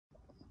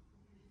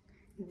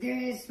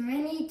There is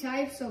many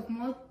types of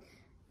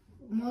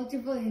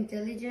multiple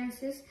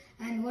intelligences,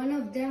 and one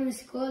of them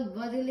is called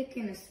bodily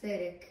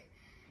kinesthetic.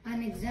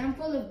 An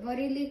example of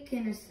bodily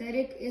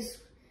kinesthetic is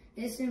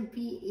in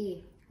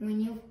PE,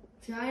 when you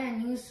try a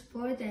new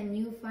sport and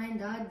you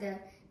find out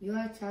that you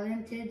are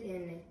talented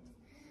in it.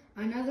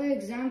 Another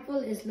example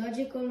is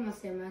logical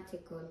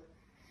mathematical.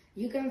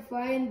 You can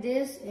find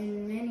this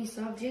in many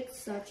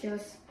subjects such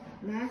as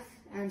math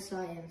and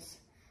science.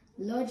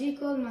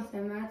 Logical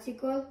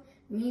mathematical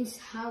means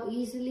how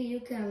easily you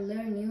can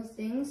learn new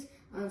things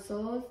and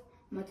solve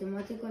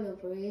mathematical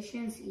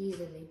operations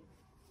easily.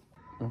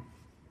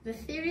 The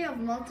theory of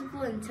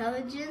multiple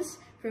intelligence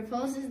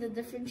proposes the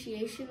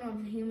differentiation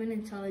of human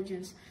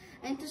intelligence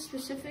into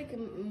specific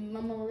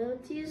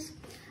modalities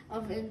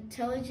of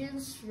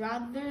intelligence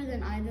rather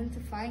than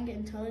identifying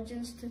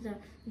intelligence to the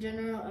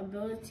general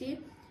ability.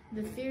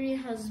 The theory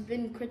has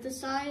been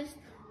criticized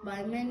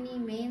by many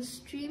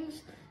mainstream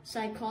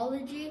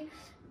psychology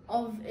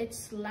of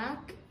its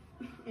lack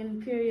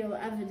empirical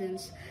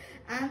evidence,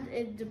 and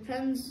it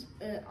depends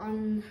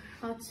on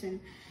Hudson.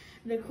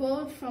 The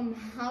quote from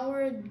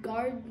Howard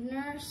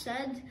Gardner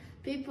said,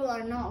 "People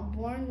are not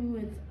born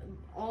with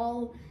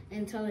all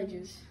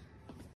intelligence."